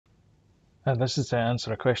This is to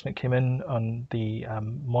answer a question that came in on the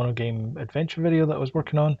MonoGame adventure video that I was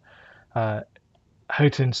working on. Uh, how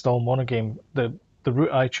to install MonoGame. The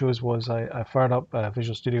route I chose was I fired up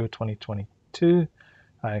Visual Studio 2022.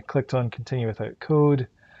 I clicked on Continue Without Code,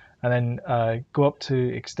 and then go up to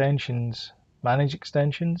Extensions, Manage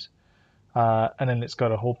Extensions, and then it's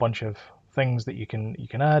got a whole bunch of things that you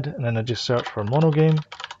can add. And then I just search for MonoGame.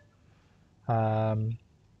 Um,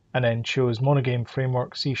 and then chose MonoGame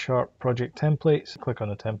Framework C# project templates. Click on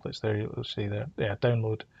the templates there, you'll see there, yeah,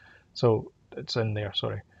 download. So it's in there,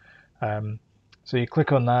 sorry. So you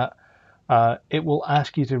click on that. It will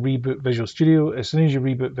ask you to reboot Visual Studio. As soon as you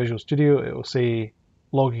reboot Visual Studio, it will say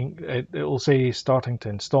logging. It will say starting to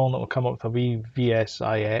install, and it will come up with a wee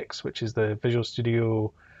VSIX, which is the Visual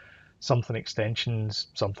Studio something extensions,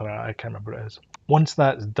 something I can't remember what it is. Once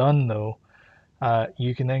that's done, though,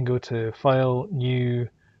 you can then go to File, New,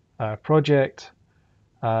 Project,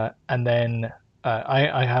 and then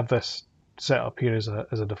I have this set up here as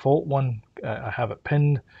a default one. I have it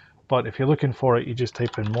pinned, but if you're looking for it, you just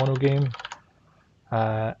type in MonoGame,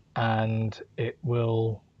 and it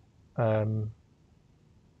will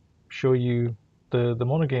show you the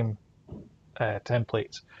MonoGame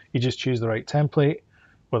templates. You just choose the right template,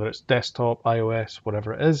 whether it's desktop, iOS,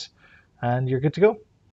 whatever it is, and you're good to go.